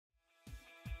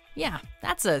Yeah,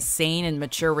 that's a sane and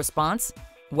mature response.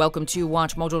 Welcome to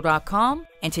WatchMojo.com,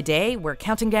 and today we're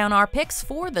counting down our picks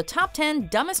for the top 10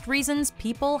 dumbest reasons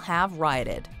people have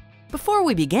rioted. Before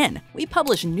we begin, we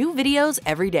publish new videos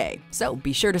every day, so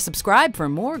be sure to subscribe for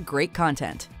more great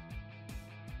content.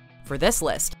 For this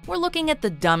list, we're looking at the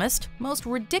dumbest, most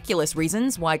ridiculous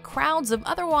reasons why crowds of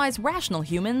otherwise rational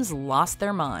humans lost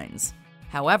their minds.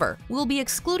 However, we'll be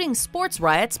excluding sports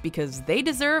riots because they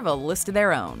deserve a list of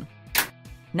their own.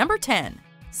 Number 10.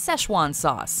 Szechuan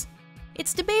Sauce.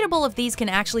 It's debatable if these can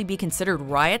actually be considered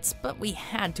riots, but we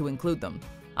had to include them.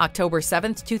 October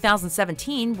 7th,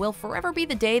 2017 will forever be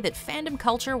the day that fandom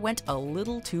culture went a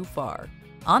little too far.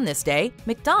 On this day,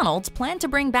 McDonald's planned to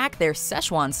bring back their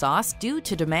Szechuan sauce due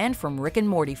to demand from Rick and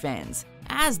Morty fans,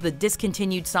 as the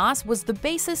discontinued sauce was the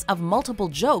basis of multiple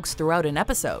jokes throughout an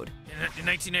episode. In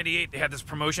 1998, they had this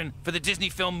promotion for the Disney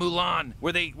film Mulan,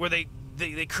 where they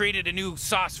created a new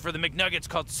sauce for the McNuggets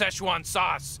called Szechuan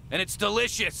Sauce, and it's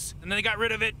delicious. And then they got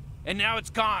rid of it, and now it's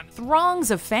gone.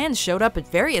 Throngs of fans showed up at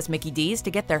various Mickey D's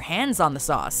to get their hands on the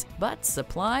sauce, but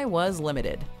supply was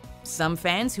limited. Some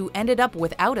fans who ended up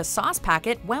without a sauce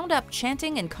packet wound up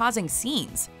chanting and causing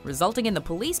scenes, resulting in the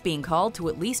police being called to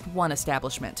at least one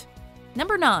establishment.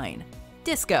 Number 9.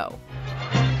 Disco.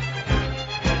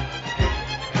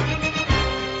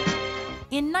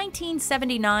 In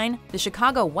 1979, the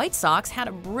Chicago White Sox had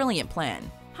a brilliant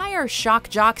plan. Hire shock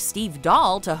jock Steve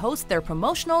Dahl to host their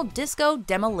promotional Disco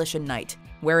Demolition Night,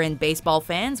 wherein baseball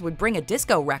fans would bring a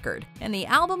disco record, and the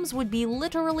albums would be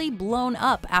literally blown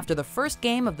up after the first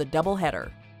game of the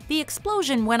doubleheader. The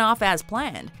explosion went off as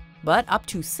planned, but up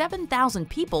to 7,000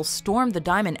 people stormed the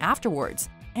diamond afterwards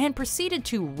and proceeded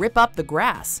to rip up the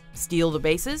grass, steal the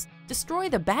bases, destroy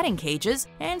the batting cages,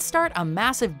 and start a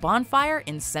massive bonfire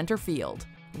in center field.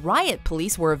 Riot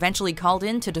police were eventually called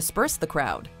in to disperse the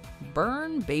crowd.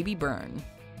 Burn, baby, burn.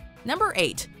 Number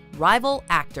 8. Rival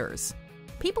actors.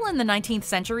 People in the 19th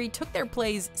century took their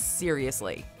plays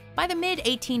seriously. By the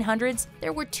mid-1800s,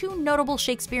 there were two notable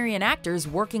Shakespearean actors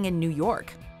working in New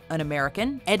York: an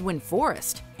American, Edwin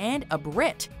Forrest, and a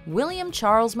Brit, William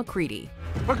Charles Macready.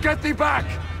 But get thee back!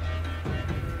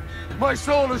 My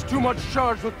soul is too much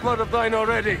charged with blood of thine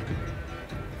already.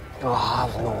 You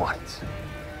have no words.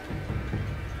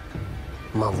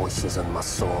 My voice is on my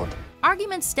sword.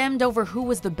 Arguments stemmed over who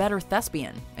was the better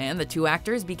thespian, and the two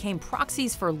actors became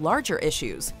proxies for larger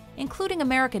issues, including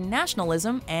American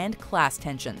nationalism and class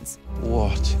tensions.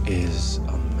 What is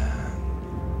a man?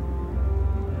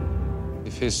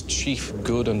 If his chief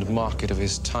good and market of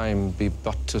his time be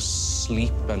but to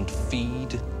sleep and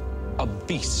feed, a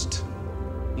beast,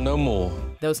 no more.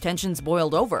 Those tensions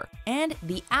boiled over, and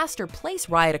the Astor Place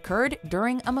riot occurred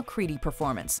during a Macready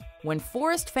performance, when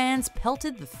Forrest fans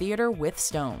pelted the theater with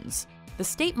stones. The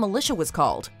state militia was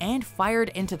called and fired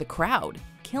into the crowd,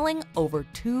 killing over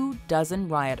 24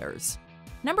 rioters.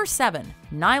 Number 7.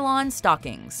 Nylon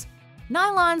Stockings.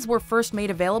 Nylons were first made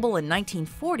available in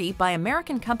 1940 by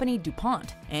American company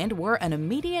DuPont and were an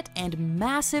immediate and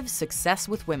massive success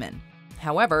with women.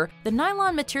 However, the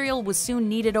nylon material was soon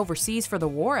needed overseas for the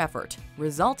war effort,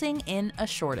 resulting in a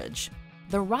shortage.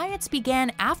 The riots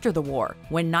began after the war,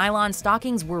 when nylon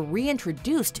stockings were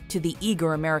reintroduced to the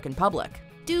eager American public.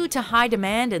 Due to high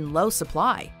demand and low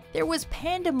supply, there was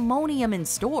pandemonium in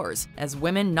stores as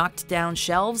women knocked down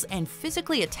shelves and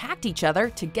physically attacked each other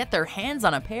to get their hands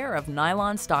on a pair of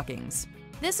nylon stockings.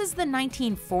 This is the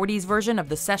 1940s version of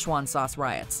the Szechuan Sauce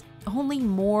riots, only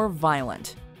more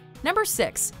violent. Number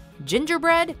 6.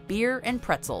 Gingerbread, beer, and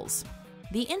pretzels.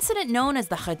 The incident known as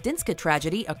the Hadinska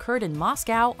tragedy occurred in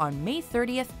Moscow on May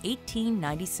 30th,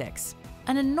 1896.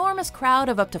 An enormous crowd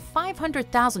of up to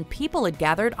 500,000 people had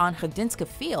gathered on Hadinska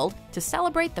Field to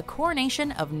celebrate the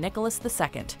coronation of Nicholas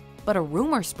II. But a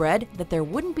rumor spread that there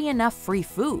wouldn't be enough free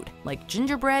food, like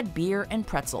gingerbread, beer, and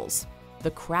pretzels.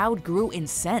 The crowd grew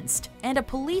incensed, and a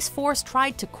police force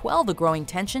tried to quell the growing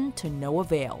tension to no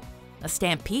avail. A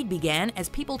stampede began as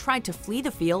people tried to flee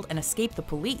the field and escape the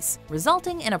police,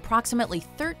 resulting in approximately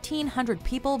 1,300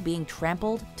 people being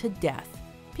trampled to death.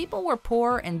 People were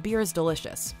poor and beer is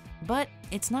delicious, but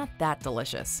it's not that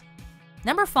delicious.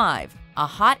 Number 5. A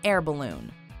hot air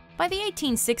balloon. By the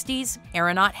 1860s,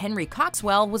 aeronaut Henry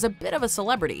Coxwell was a bit of a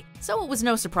celebrity, so it was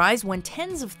no surprise when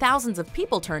tens of thousands of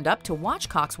people turned up to watch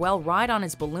Coxwell ride on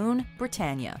his balloon,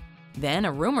 Britannia. Then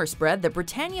a rumor spread that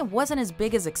Britannia wasn't as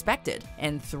big as expected,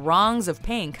 and throngs of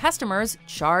paying customers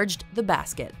charged the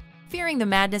basket. Fearing the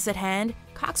madness at hand,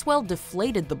 Coxwell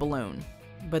deflated the balloon.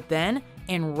 But then,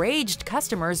 enraged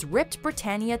customers ripped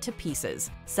Britannia to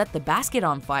pieces, set the basket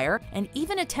on fire, and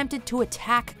even attempted to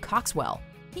attack Coxwell.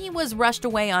 He was rushed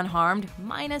away unharmed,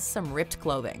 minus some ripped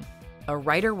clothing. A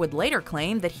writer would later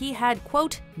claim that he had,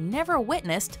 quote, never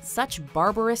witnessed such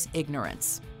barbarous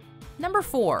ignorance. Number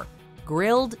 4.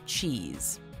 Grilled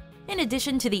cheese. In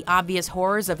addition to the obvious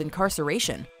horrors of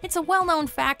incarceration, it's a well-known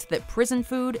fact that prison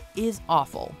food is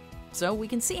awful. So we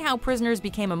can see how prisoners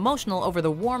became emotional over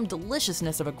the warm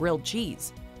deliciousness of a grilled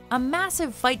cheese. A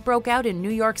massive fight broke out in New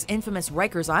York's infamous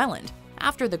Rikers Island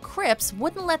after the Crips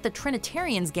wouldn't let the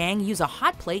Trinitarians gang use a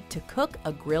hot plate to cook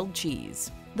a grilled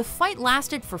cheese. The fight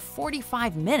lasted for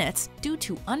 45 minutes due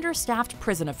to understaffed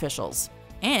prison officials,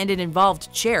 and it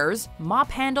involved chairs,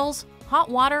 mop handles, hot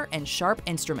water, and sharp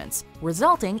instruments,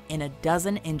 resulting in a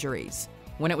dozen injuries.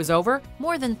 When it was over,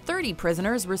 more than 30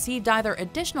 prisoners received either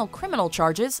additional criminal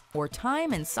charges or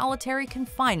time in solitary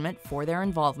confinement for their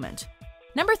involvement.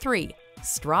 Number 3.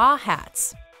 Straw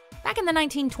hats. Back in the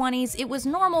 1920s, it was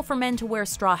normal for men to wear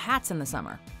straw hats in the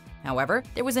summer. However,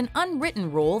 there was an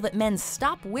unwritten rule that men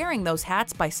stopped wearing those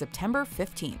hats by September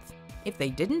 15th. If they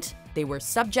didn't, they were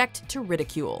subject to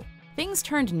ridicule. Things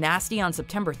turned nasty on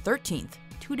September 13th,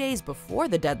 2 days before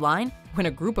the deadline, when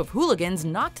a group of hooligans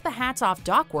knocked the hats off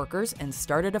dock workers and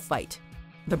started a fight.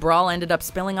 The brawl ended up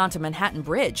spilling onto Manhattan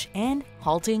Bridge and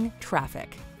halting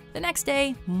traffic. The next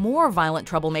day, more violent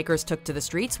troublemakers took to the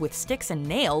streets with sticks and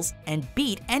nails and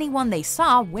beat anyone they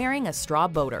saw wearing a straw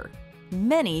boater.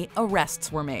 Many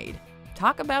arrests were made.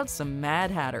 Talk about some Mad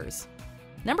Hatters.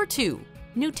 Number 2.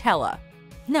 Nutella.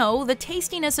 No, the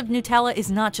tastiness of Nutella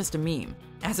is not just a meme.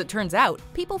 As it turns out,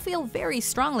 people feel very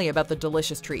strongly about the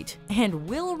delicious treat and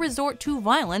will resort to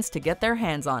violence to get their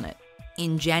hands on it.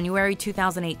 In January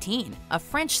 2018, a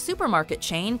French supermarket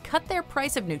chain cut their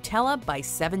price of Nutella by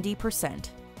 70%.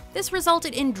 This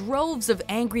resulted in droves of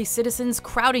angry citizens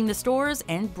crowding the stores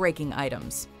and breaking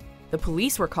items. The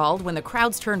police were called when the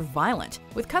crowds turned violent,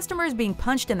 with customers being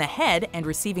punched in the head and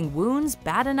receiving wounds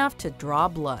bad enough to draw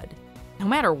blood. No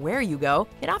matter where you go,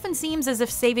 it often seems as if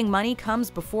saving money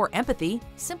comes before empathy,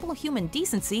 simple human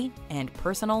decency, and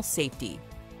personal safety.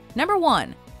 Number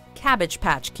 1. Cabbage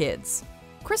Patch Kids.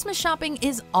 Christmas shopping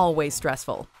is always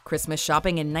stressful. Christmas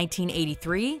shopping in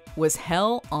 1983 was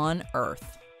hell on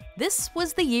earth. This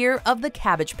was the year of the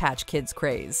Cabbage Patch Kids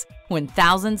craze, when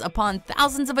thousands upon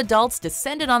thousands of adults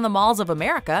descended on the malls of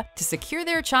America to secure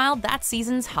their child that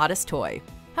season's hottest toy.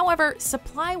 However,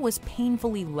 supply was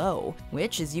painfully low,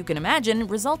 which, as you can imagine,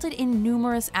 resulted in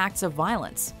numerous acts of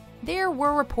violence. There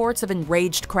were reports of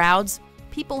enraged crowds,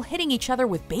 people hitting each other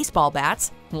with baseball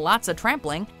bats, lots of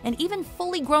trampling, and even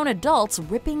fully grown adults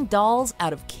ripping dolls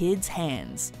out of kids'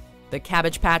 hands. The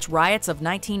Cabbage Patch riots of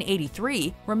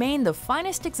 1983 remain the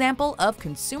finest example of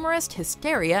consumerist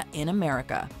hysteria in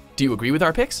America. Do you agree with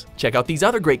our picks? Check out these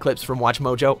other great clips from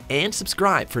WatchMojo and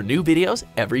subscribe for new videos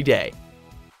every day.